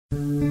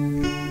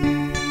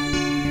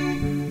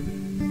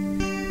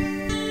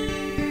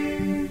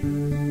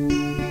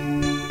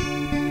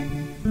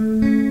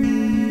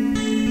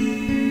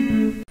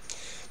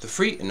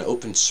free and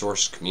open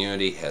source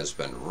community has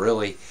been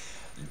really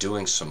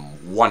doing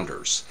some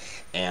wonders,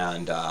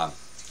 and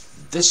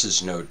this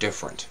is no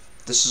different.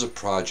 This is a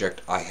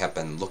project I have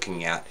been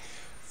looking at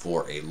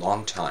for a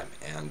long time,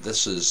 and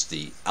this is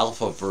the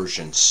alpha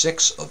version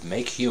 6 of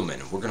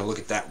MakeHuman. We're going to look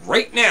at that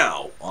right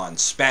now on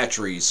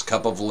Spatry's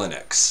Cup of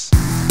Linux.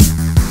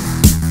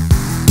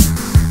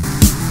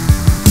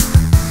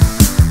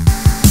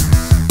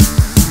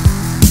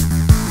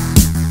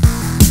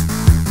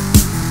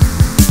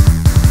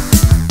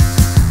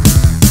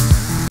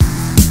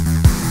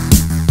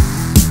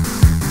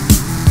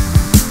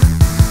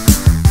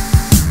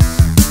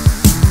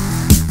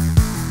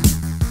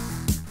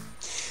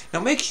 Now,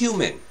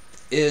 MakeHuman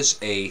is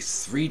a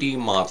 3D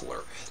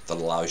modeler that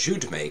allows you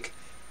to make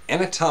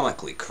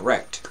anatomically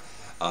correct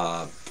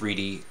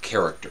 3D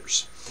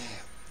characters.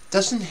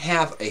 Doesn't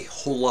have a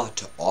whole lot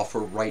to offer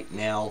right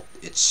now.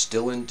 It's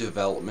still in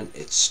development.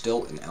 It's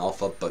still in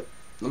alpha, but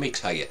let me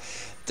tell you,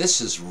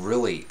 this is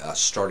really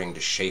starting to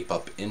shape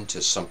up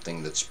into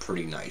something that's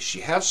pretty nice.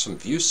 You have some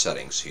view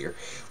settings here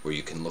where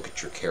you can look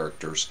at your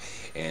characters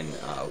in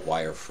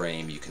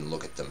wireframe. You can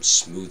look at them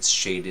smooth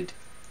shaded.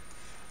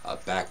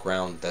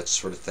 Background, that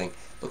sort of thing.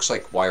 Looks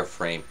like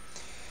wireframe.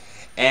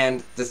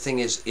 And the thing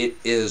is, it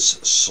is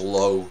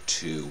slow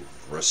to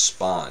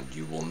respond.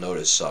 You will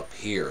notice up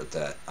here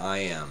that I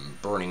am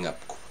burning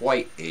up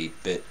quite a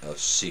bit of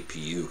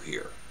CPU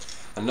here.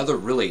 Another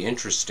really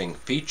interesting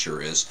feature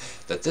is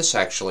that this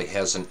actually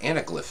has an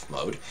anaglyph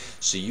mode,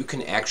 so you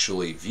can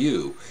actually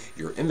view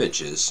your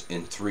images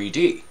in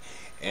 3D.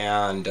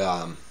 And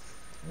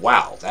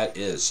wow, that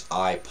is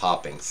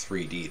eye-popping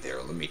 3D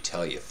there, let me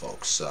tell you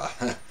folks.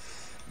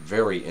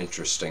 Very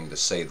interesting to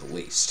say the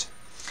least.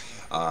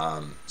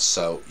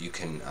 So you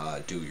can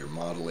do your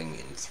modeling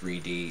in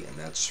 3D and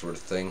that sort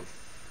of thing.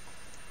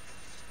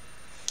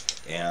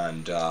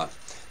 And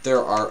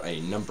there are a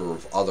number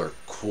of other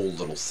cool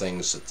little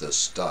things that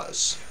this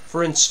does.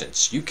 For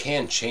instance, you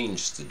can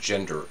change the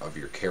gender of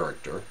your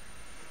character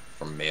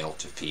from male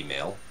to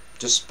female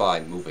just by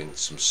moving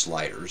some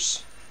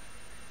sliders.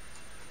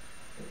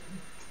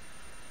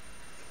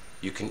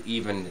 You can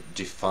even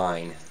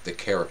define the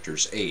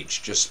character's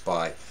age just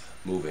by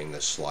moving the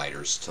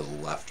sliders to the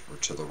left or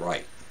to the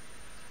right.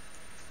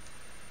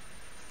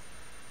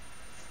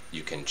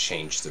 You can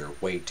change their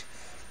weight,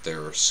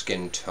 their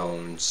skin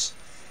tones,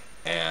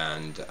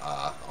 and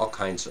all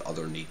kinds of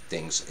other neat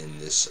things in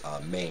this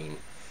main,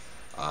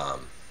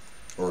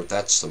 or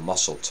that's the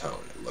muscle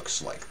tone it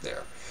looks like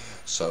there.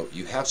 So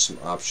you have some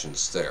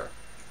options there.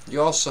 You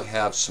also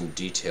have some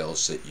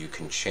details that you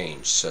can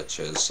change, such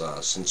as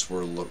since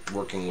we're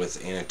working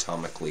with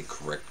anatomically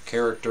correct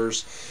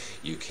characters,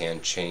 you can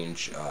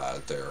change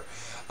their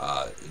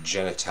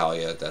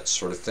genitalia, that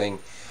sort of thing.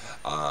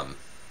 I'm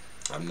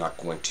not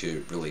going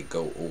to really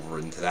go over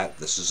into that.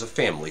 This is a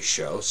family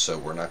show, so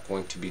we're not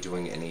going to be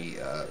doing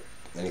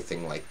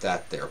anything like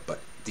that there, but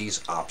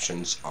these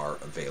options are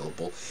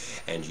available,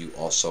 and you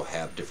also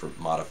have different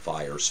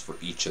modifiers for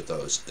each of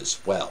those as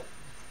well.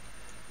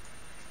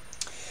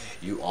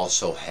 You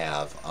also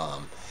have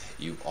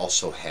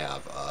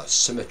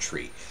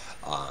symmetry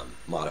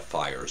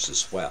modifiers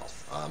as well.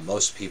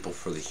 Most people,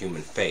 for the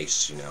human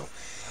face, you know,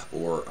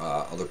 or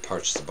other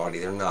parts of the body,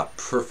 they're not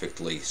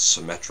perfectly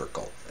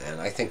symmetrical,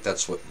 and I think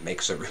that's what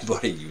makes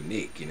everybody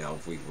unique. You know,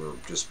 if we were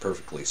just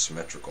perfectly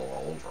symmetrical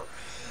all over,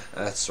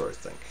 that sort of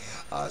thing.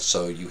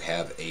 So you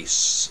have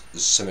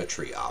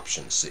symmetry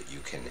options that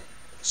you can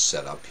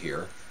set up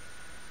here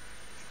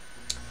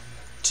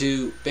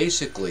to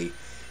basically,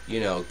 you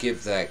know,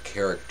 give that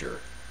character,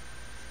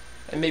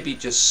 and maybe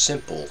just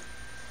simple,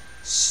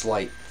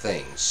 slight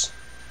things.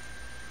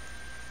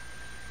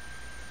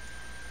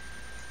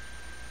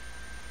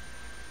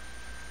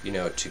 You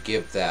know, to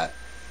give that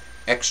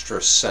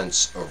extra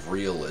sense of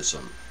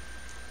realism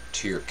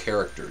to your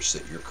characters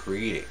that you're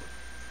creating.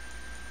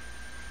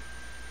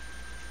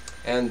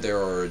 And there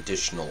are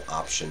additional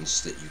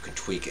options that you can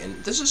tweak,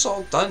 and this is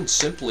all done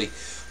simply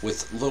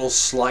with little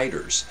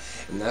sliders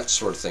and that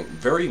sort of thing,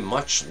 very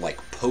much like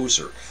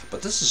Poser,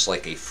 but this is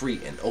like a free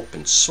and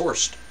open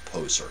sourced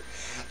Poser.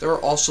 There are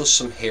also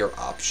some hair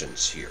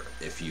options here.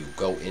 If you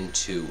go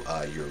into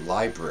your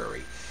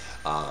library,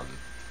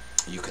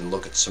 you can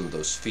look at some of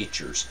those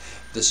features.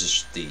 This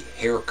is the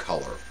hair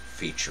color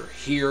feature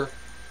here.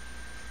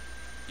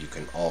 You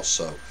can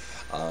also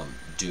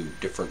do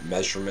different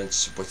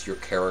measurements with your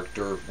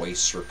character,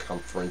 waist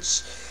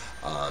circumference,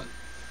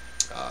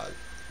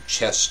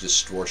 chest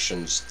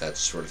distortions, that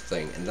sort of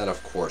thing. And then,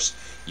 of course,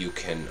 you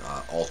can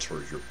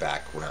alter your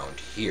background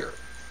here.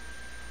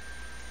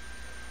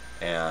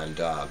 And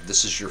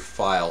this is your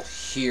file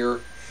here.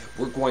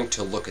 We're going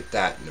to look at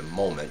that in a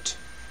moment,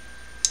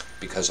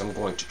 because I'm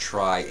going to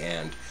try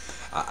and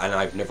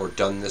I've never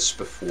done this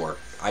before.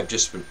 I've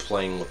just been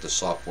playing with the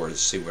software to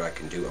see what I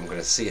can do. I'm going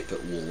to see if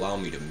it will allow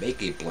me to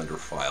make a Blender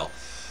file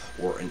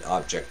or an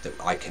object that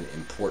I can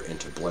import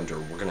into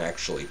Blender. We're going to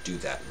actually do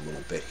that in a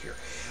little bit here.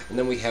 And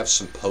then we have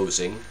some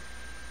posing.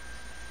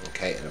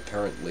 Okay, and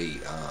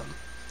apparently I'm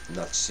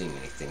not seeing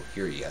anything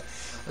here yet.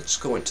 Let's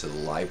go into the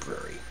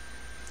library.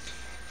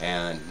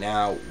 And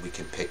now we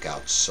can pick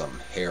out some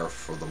hair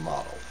for the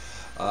model.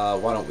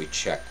 Why don't we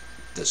check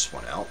this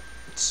one out?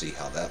 Let's see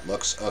how that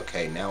looks.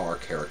 Okay, now our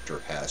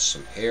character has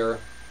some hair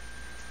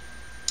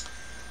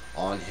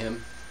on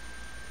him.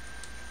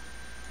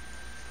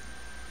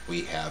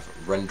 We have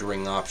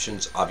rendering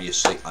options.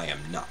 Obviously, I am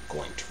not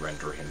going to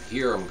render him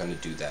here. I'm going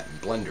to do that in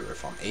Blender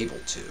if I'm able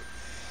to.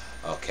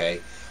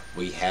 Okay,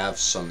 we have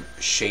some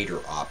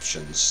shader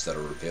options that are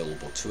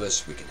available to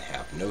us. We can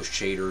have no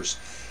shaders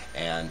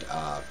and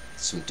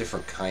some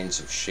different kinds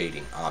of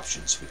shading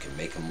options. We can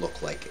make him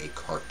look like a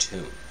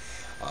cartoon.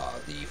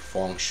 The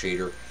Fong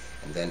shader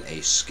and then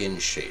a skin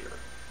shader.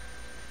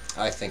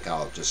 I think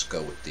I'll just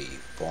go with the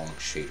Fong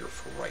shader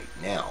for right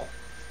now.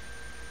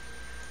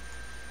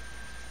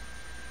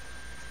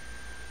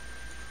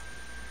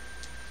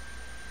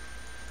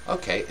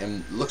 Okay,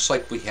 and looks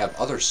like we have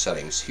other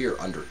settings here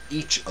under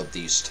each of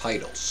these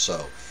titles,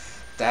 so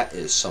that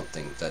is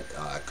something that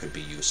could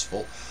be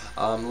useful.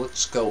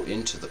 Let's go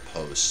into the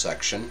pose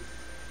section.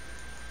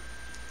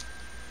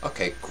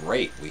 Okay,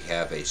 great. We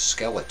have a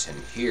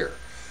skeleton here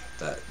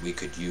that we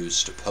could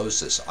use to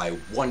pose this. I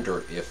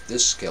wonder if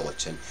this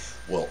skeleton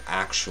will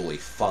actually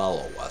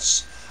follow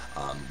us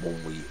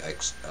when we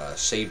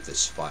save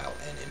this file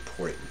and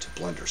import it into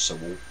Blender. So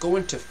we'll go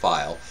into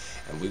File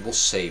and we will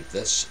save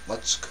this.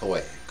 Let's go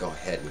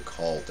ahead and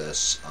call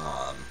this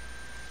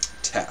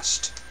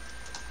Test.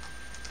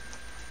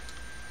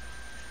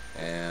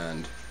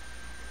 And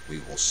we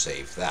will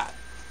save that.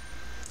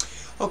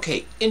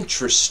 Okay,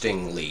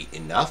 interestingly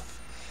enough,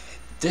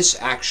 this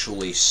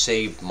actually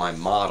saved my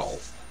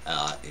model.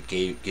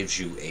 It gives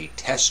you a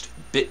test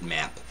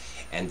bitmap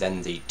and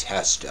then the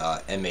test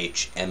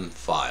MHM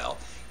file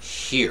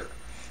here.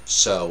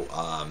 So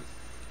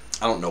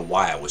I don't know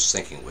why I was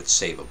thinking it would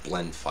save a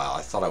blend file.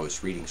 I thought I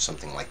was reading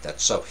something like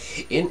that. So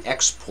in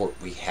export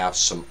we have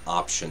some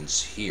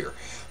options here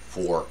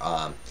for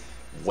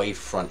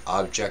wavefront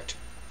object,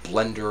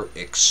 Blender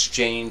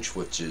Exchange,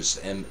 which is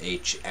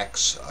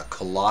MHX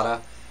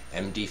Collada,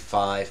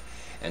 MD5,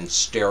 and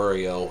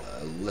stereo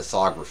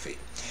lithography.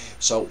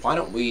 So why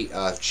don't we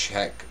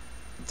check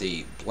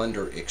the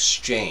Blender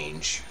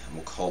Exchange, and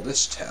we'll call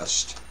this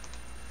test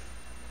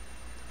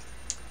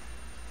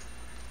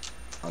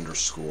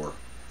 _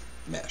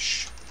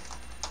 mesh.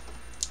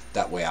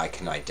 That way I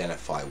can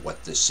identify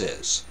what this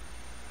is.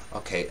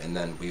 Okay, and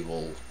then we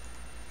will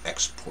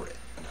export it,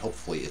 and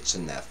hopefully it's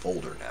in that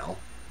folder now.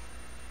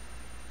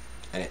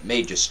 And it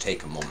may just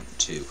take a moment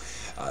to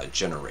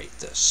generate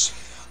this.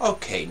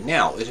 Okay,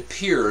 now it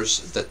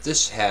appears that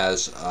this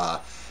has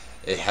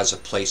it has a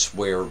place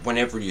where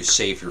whenever you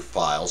save your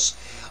files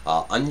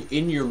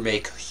in your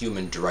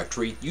MakeHuman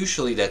directory,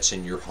 usually that's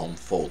in your home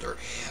folder,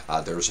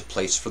 there's a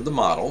place for the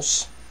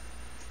models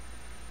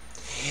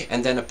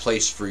and then a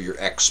place for your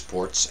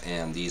exports,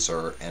 and these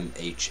are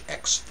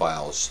MHX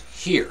files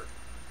here.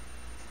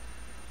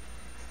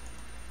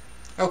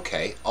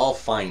 Okay, all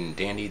fine and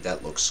dandy,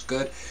 that looks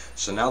good.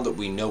 So now that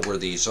we know where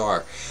these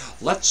are,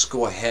 let's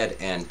go ahead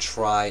and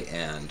try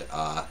and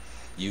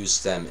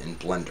use them in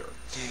Blender.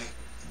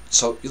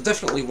 So you'll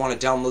definitely want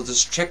to download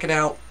this, check it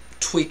out,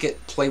 tweak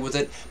it, play with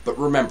it, but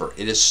remember,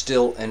 it is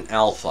still an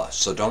alpha,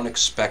 so don't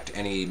expect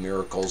any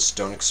miracles,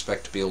 don't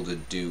expect to be able to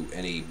do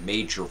any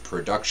major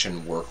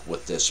production work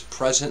with this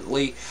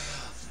presently,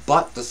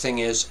 but the thing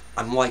is,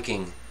 I'm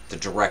liking the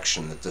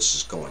direction that this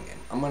is going in.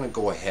 I'm going to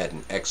go ahead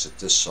and exit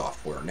this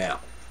software now.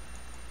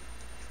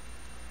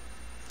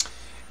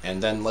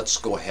 And then let's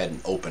go ahead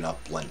and open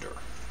up Blender.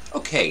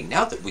 Okay,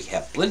 now that we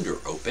have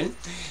Blender open,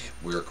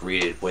 we're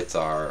greeted with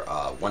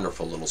our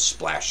wonderful little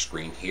splash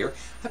screen here.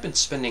 I've been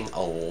spending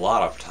a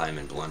lot of time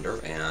in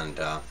Blender, and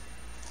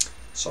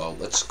so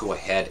let's go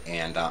ahead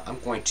and I'm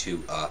going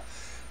to,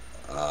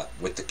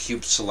 with the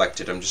cube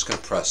selected, I'm just going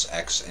to press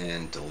X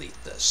and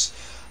delete this.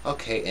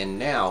 Okay, and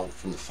now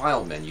from the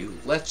File menu,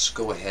 let's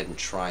go ahead and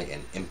try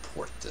and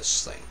import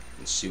this thing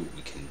and see what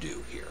we can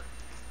do here.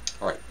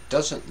 Alright,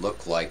 doesn't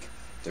look like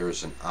there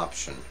is an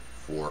option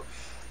for,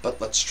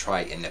 but let's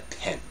try and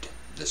append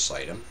this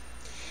item.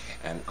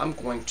 And I'm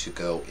going to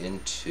go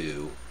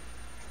into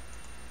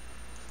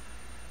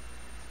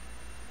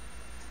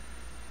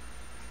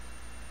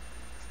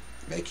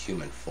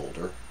MakeHuman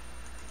folder,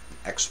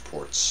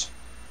 exports.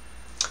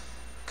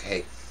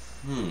 Okay,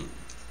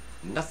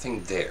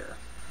 nothing there.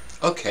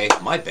 Okay,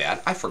 my bad.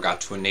 I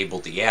forgot to enable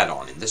the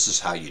add-on, and this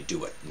is how you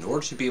do it. In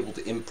order to be able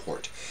to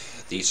import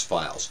these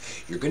files,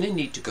 you're going to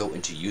need to go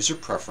into User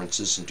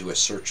Preferences and do a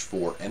search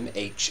for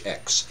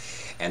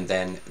MHX, and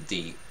then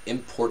the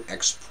Import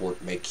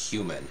Export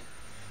MakeHuman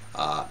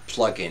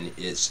plugin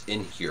is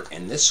in here,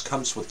 and this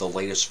comes with the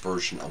latest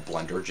version of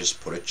Blender.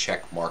 Just put a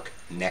check mark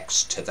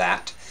next to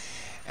that,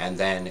 and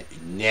then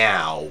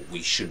now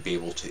we should be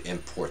able to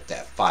import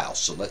that file.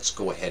 So let's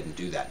go ahead and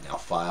do that now.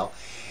 File,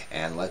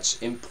 and let's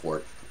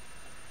import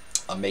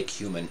a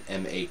MakeHuman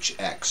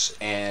MHX,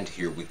 and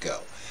here we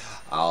go.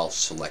 I'll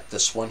select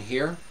this one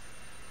here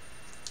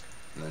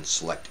and then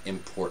select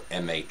Import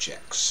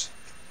MHX.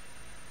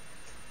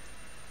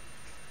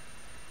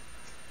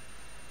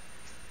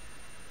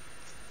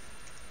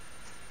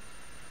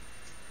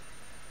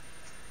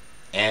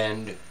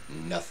 and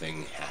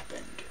nothing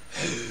happened.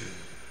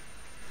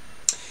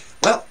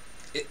 Well,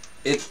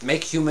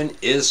 MakeHuman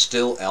is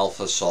still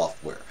alpha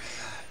software.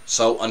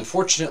 So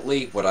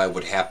unfortunately, what I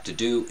would have to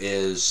do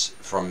is,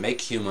 from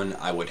MakeHuman,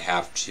 I would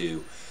have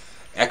to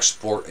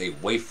export a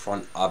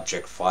wavefront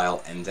object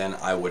file, and then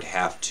I would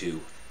have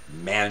to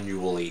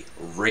manually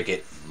rig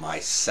it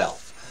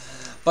myself.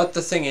 But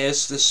the thing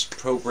is, this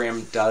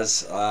program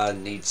does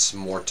need some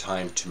more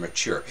time to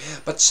mature.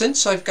 But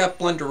since I've got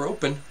Blender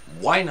open,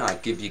 why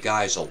not give you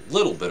guys a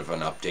little bit of an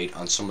update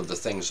on some of the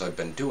things I've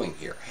been doing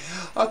here.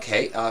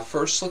 Okay,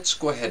 first let's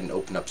go ahead and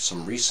open up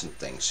some recent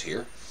things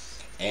here.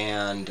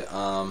 And,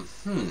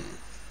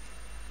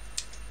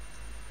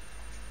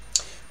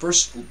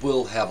 first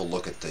we'll have a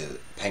look at the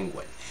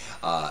penguin.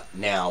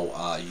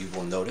 Now, you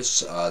will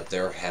notice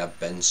there have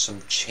been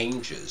some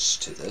changes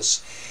to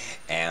this,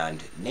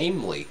 and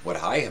namely what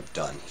I have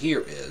done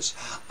here is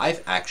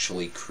I've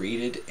actually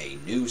created a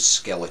new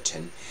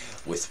skeleton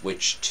with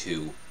which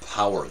to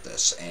power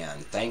this,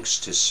 and thanks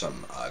to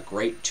some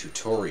great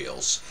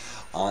tutorials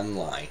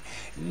online,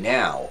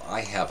 now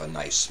I have a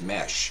nice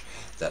mesh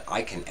that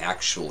I can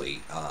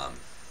actually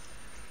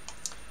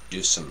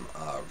do some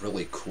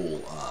really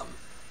cool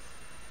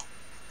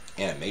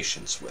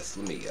animations with.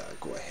 Let me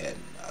go ahead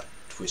and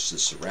twist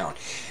this around.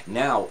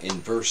 Now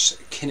inverse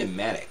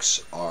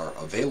kinematics are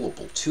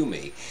available to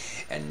me,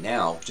 and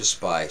now just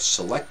by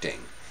selecting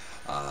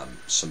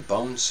some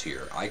bones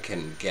here, I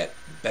can get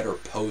better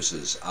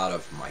poses out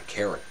of my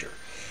character.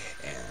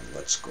 And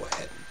let's go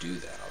ahead and do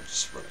that. I'll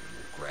just run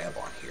a grab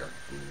on here.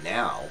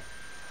 Now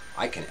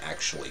I can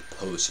actually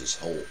pose his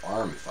whole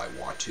arm if I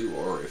want to,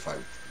 or if I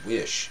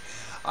wish,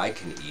 I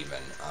can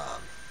even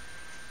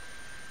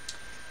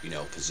you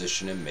know,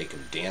 position him, make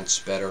him dance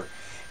better,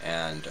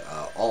 and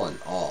all in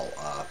all,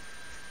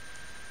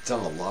 done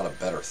a lot of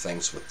better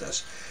things with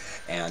this.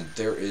 And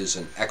there is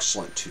an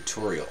excellent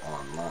tutorial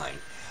online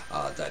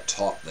that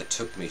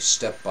took me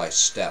step by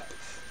step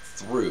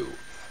through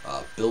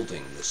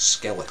building this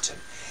skeleton.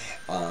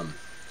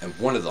 And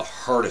one of the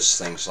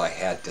hardest things I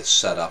had to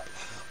set up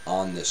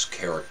on this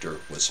character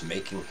was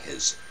making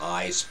his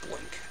eyes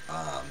blink.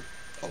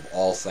 Of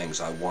all things,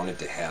 I wanted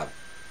to have,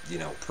 you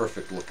know,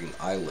 perfect looking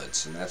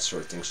eyelids and that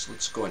sort of thing. So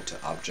let's go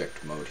into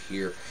object mode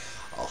here.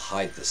 I'll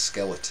hide the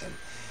skeleton,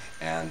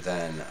 and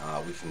then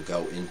we can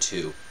go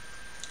into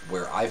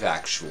where I've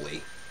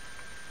actually,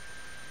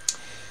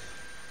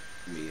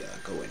 let me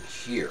go in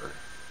here,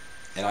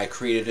 and I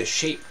created a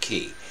shape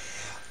key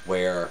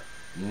where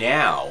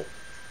now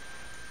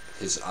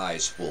his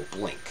eyes will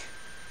blink.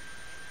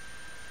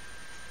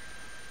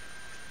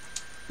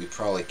 We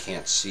probably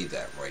can't see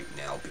that right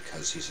now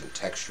because he's in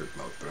textured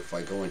mode, but if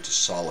I go into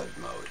solid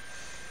mode,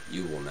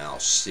 you will now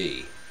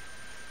see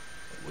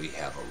that we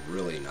have a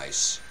really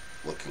nice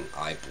looking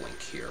eye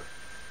blink here.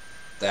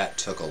 That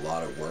took a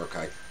lot of work.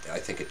 I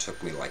think it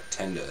took me like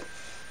 10 to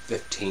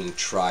 15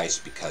 tries,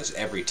 because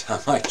every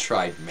time I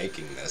tried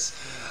making this,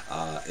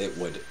 it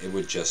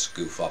would just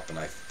goof up, and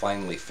I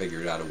finally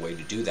figured out a way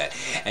to do that.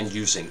 And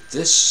using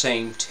this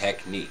same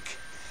technique,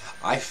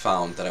 I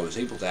found that I was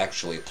able to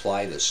actually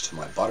apply this to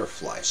my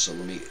butterfly. So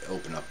let me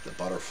open up the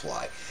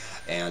butterfly,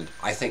 and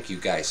I think you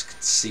guys can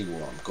see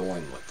where I'm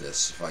going with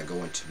this. If I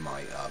go into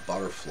my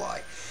butterfly,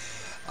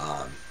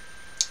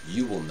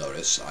 you will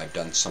notice I've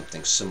done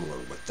something similar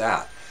with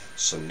that.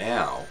 So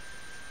now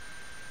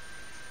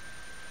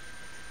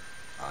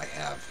I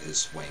have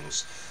his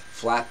wings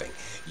flapping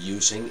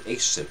using a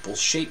simple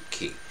shape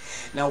key.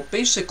 Now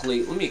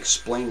basically, let me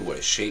explain what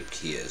a shape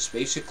key is.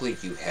 Basically,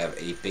 you have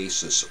a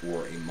basis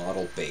or a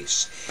model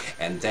base,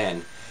 and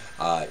then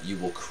you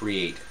will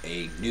create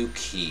a new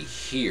key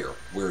here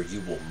where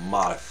you will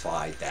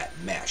modify that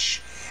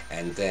mesh.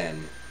 And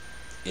then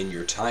in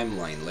your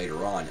timeline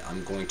later on,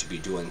 I'm going to be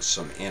doing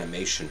some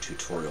animation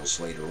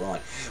tutorials later on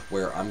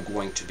where I'm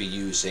going to be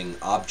using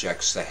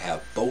objects that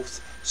have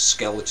both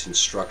skeleton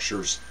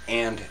structures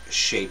and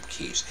shape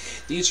keys.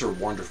 These are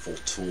wonderful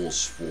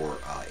tools for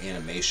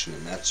animation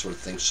and that sort of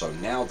thing. So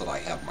now that I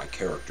have my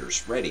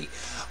characters ready,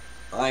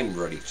 I'm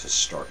ready to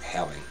start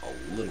having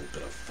a little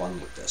bit of fun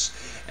with this.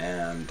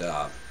 And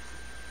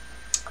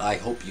I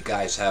hope you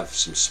guys have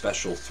some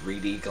special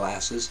 3D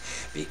glasses,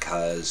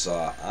 because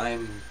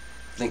I'm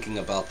thinking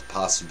about the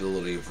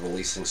possibility of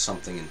releasing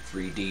something in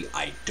 3D.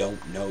 I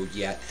don't know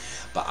yet,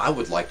 but I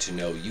would like to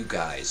know you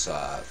guys'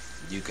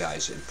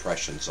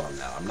 impressions on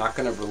that. I'm not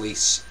going to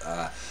release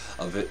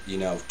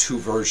two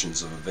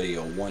versions of a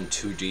video, one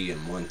 2D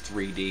and one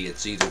 3D.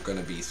 It's either going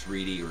to be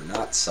 3D or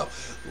not. So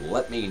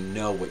let me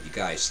know what you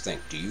guys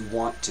think. Do you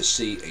want to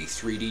see a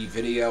 3D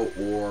video,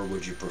 or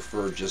would you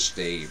prefer just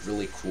a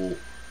really cool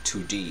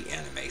 2D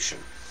animation?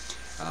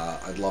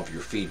 I'd love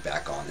your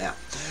feedback on that.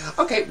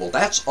 Okay, well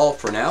that's all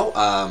for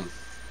now.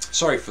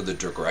 Sorry for the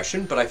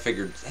digression, but I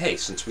figured, hey,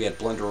 since we had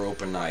Blender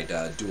open,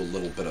 I'd do a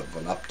little bit of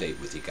an update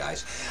with you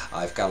guys.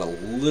 I've got a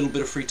little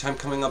bit of free time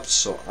coming up,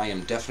 so I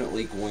am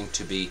definitely going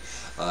to be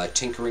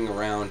tinkering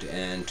around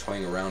and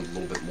toying around a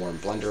little bit more in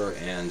Blender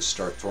and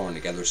start throwing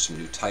together some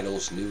new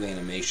titles, new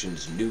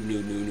animations, new,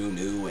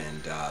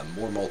 and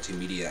more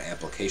multimedia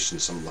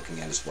applications I'm looking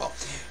at as well.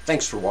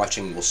 Thanks for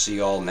watching. We'll see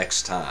you all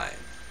next time.